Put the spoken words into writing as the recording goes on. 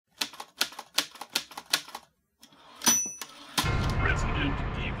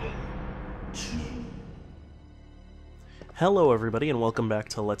Hello everybody and welcome back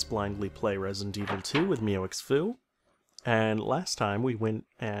to Let's Blindly Play Resident Evil 2 with MeowxFoo. And last time we went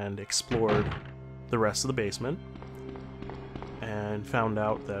and explored the rest of the basement and found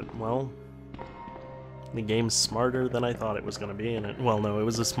out that, well, the game's smarter than I thought it was going to be, and it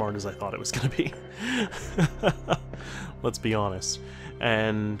was as smart as I thought it was going to be. Let's be honest.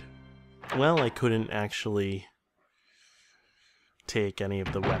 And, well, I couldn't actually take any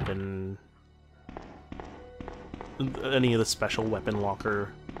of the special weapon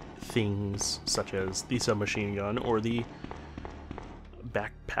locker things, such as the submachine gun or the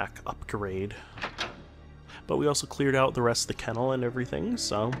backpack upgrade. But we also cleared out the rest of the kennel and everything,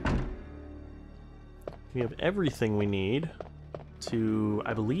 so we have everything we need to,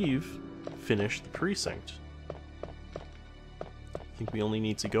 I believe, finish the precinct. I think we only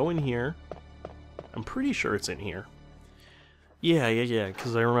need to go in here. I'm pretty sure it's in here. Yeah,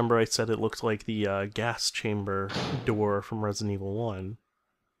 because I remember I said it looked like the gas chamber door from Resident Evil 1.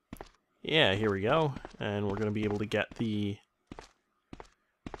 Yeah, here we go. And we're going to be able to get the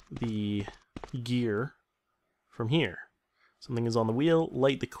gear from here. Something is on the wheel.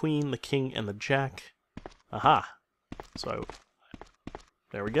 Light the queen, the king, and the jack. Aha! So,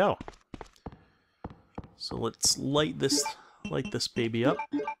 there we go. So let's light this baby up.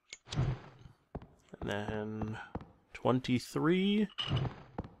 And then 23.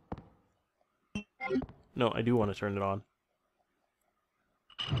 No, I do want to turn it on.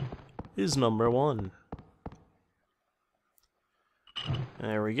 Is number 1.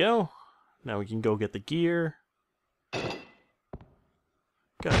 There we go. Now we can go get the gear. Got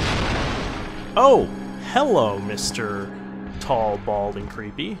it. Oh! Hello, Mr. Tall, Bald, and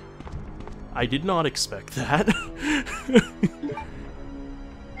Creepy. I did not expect that.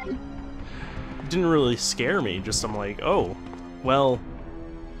 Didn't really scare me, just I'm like, oh, well,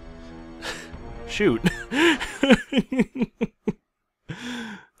 shoot.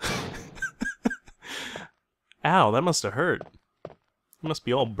 Ow, that must have hurt. It must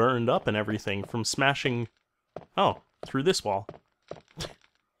be all burned up and everything from smashing, oh, through this wall.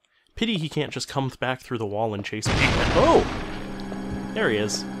 Pity he can't just come back through the wall and chase me. Oh! There he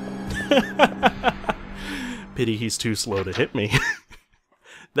is. Pity he's too slow to hit me.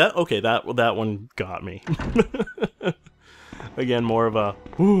 That one got me. Again, more of a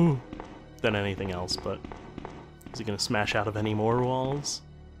whoo than anything else, but is he gonna smash out of any more walls?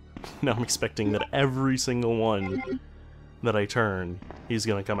 Now I'm expecting that every single one that I turn, he's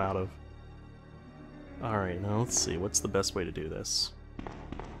gonna come out of. Alright, now let's see, what's the best way to do this?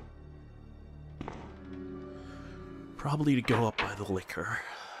 Probably to go up by the liquor.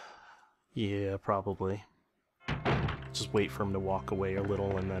 Yeah, probably. Just wait for him to walk away a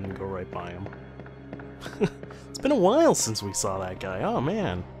little and then go right by him. It's been a while since we saw that guy. Oh,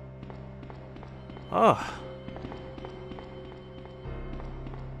 man. Ah.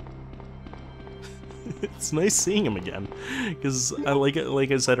 It's nice seeing him again. Because, like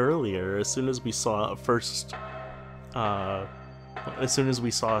I said earlier, as soon as we saw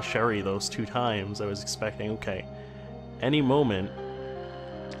Sherry those 2 times, I was expecting, okay, any moment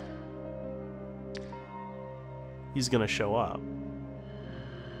he's gonna show up.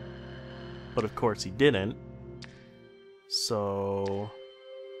 But of course he didn't. So...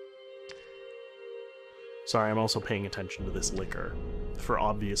 Sorry, I'm also paying attention to this liquor. For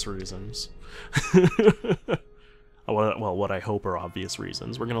obvious reasons. Well, what I hope are obvious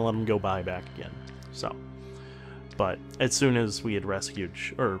reasons. We're gonna let him go by back again. So. But as soon as we had rescued,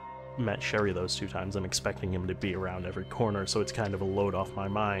 or met Sherry those 2 times, I'm expecting him to be around every corner, so it's kind of a load off my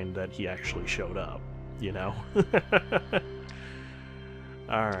mind that he actually showed up. You know?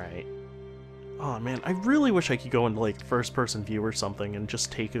 Alright. Oh man, I really wish I could go into like first-person view or something and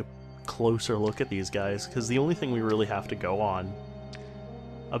just take a closer look at these guys, because the only thing we really have to go on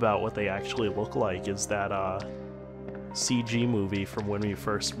about what they actually look like is that CG movie from when we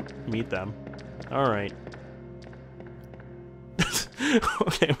first meet them. Alright.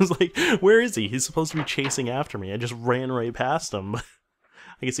 Okay, I was like, where is he? He's supposed to be chasing after me. I just ran right past him.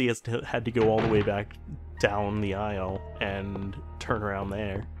 I guess he had to go all the way back down the aisle and turn around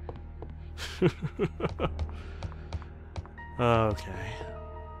there. Okay.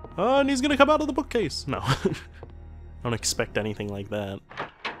 Oh, and he's gonna come out of the bookcase! No. I don't expect anything like that.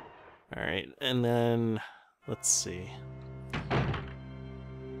 Alright, and then... let's see.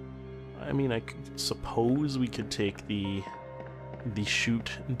 I mean, I suppose we could take the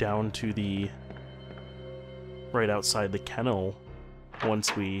chute down to the... right outside the kennel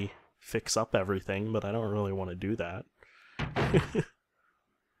once we fix up everything, but I don't really want to do that.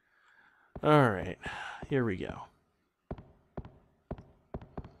 Alright, here we go.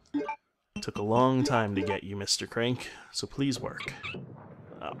 Took a long time to get you, Mr. Crank, so please work.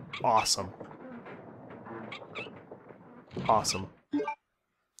 Awesome. Awesome.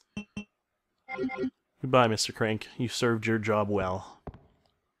 Goodbye, Mr. Crank. You served your job well.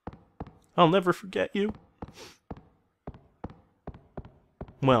 I'll never forget you.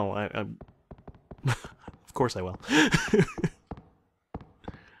 Well, I of course I will. I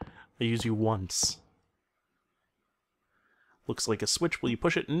use you once. Looks like a switch. Will you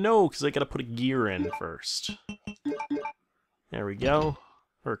push it? No, because I gotta put a gear in first. There we go.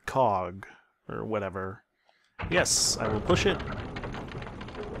 Or cog. Or whatever. Yes, I will push it.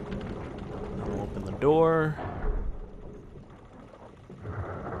 I'll open the door.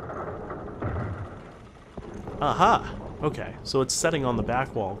 Aha! Okay, so it's setting on the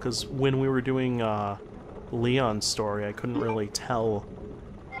back wall, because when we were doing Leon's story, I couldn't really tell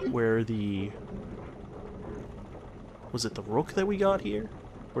where the... Was it the rook that we got here?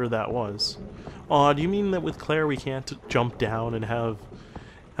 Where that was. Aw, do you mean that with Claire we can't jump down and have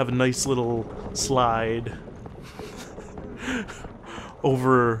a nice little slide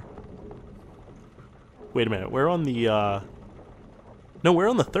over... Wait a minute, we're on the, No, we're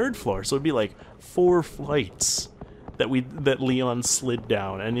on the 3rd floor, so it'd be like 4 flights that Leon slid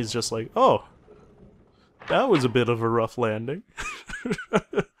down, and he's just like, oh, that was a bit of a rough landing.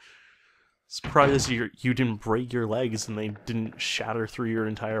 Surprised you didn't break your legs and they didn't shatter through your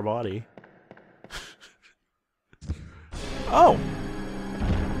entire body. Oh!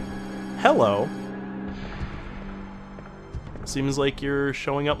 Hello! Seems like you're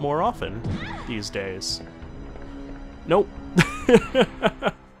showing up more often these days. Nope.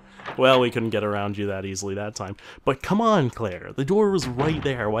 Well, we couldn't get around you that easily that time. But come on, Claire. The door was right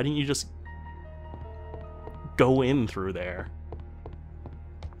there. Why didn't you just go in through there?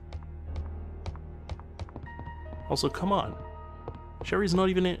 Also, come on. Sherry's not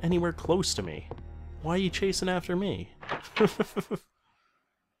even anywhere close to me. Why are you chasing after me?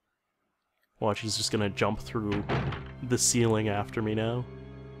 Watch, he's just gonna jump through the ceiling after me now.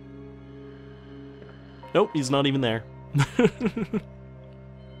 Nope, he's not even there.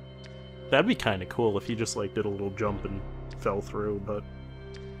 That'd be kind of cool if he just, like, did a little jump and fell through, but...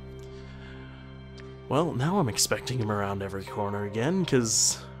 Well, now I'm expecting him around every corner again,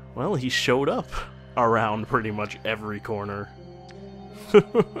 because, well, he showed up around pretty much every corner.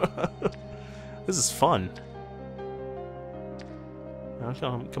 This is fun. Now,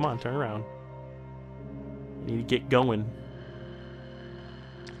 come on, turn around. You need to get going.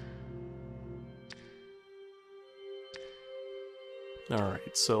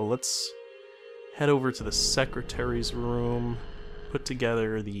 Alright, so let's head over to the secretary's room, put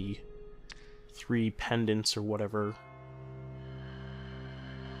together the 3 pendants or whatever.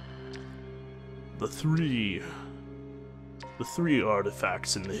 The three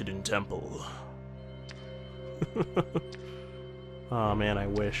artifacts in the hidden temple. Oh man, I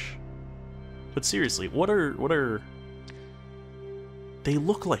wish. But seriously, what are... They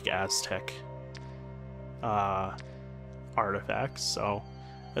look like Aztec artifacts, so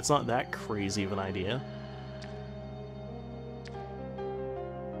that's not that crazy of an idea.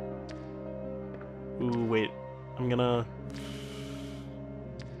 Ooh, wait. I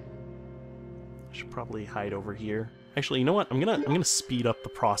should probably hide over here. Actually, you know what? I'm gonna speed up the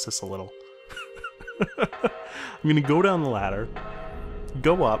process a little. I'm gonna go down the ladder,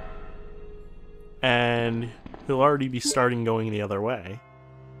 go up, and he'll already be starting going the other way.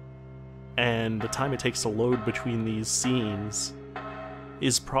 And the time it takes to load between these scenes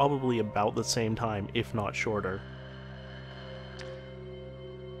is probably about the same time, if not shorter.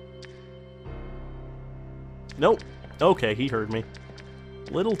 Nope. Okay, he heard me.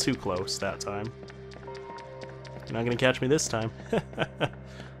 Little too close that time. You're not gonna catch me this time. A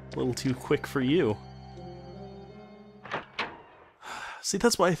little too quick for you. See,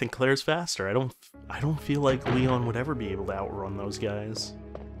 that's why I think Claire's faster. I don't feel like Leon would ever be able to outrun those guys.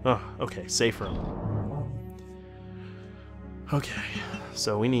 Oh, okay, safe room. Okay,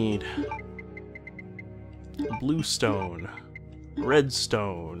 so we need blue stone, red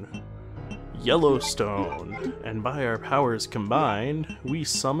stone, yellow stone, and by our powers combined, we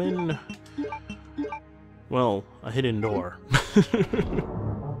summon, well, a hidden door.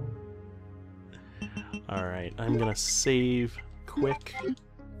 Alright, I'm gonna save quick.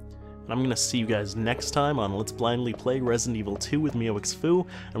 And I'm gonna see you guys next time on Let's Blindly Play Resident Evil 2 with Meowxfu,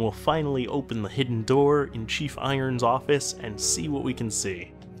 and we'll finally open the hidden door in Chief Iron's office and see what we can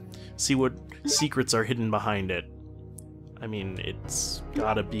see. See what secrets are hidden behind it. I mean, it's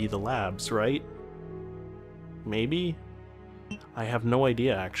gotta be the labs, right? Maybe? I have no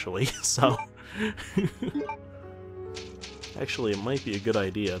idea, actually, so... Actually, it might be a good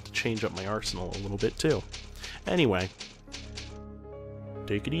idea to change up my arsenal a little bit, too. Anyway,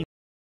 take it easy.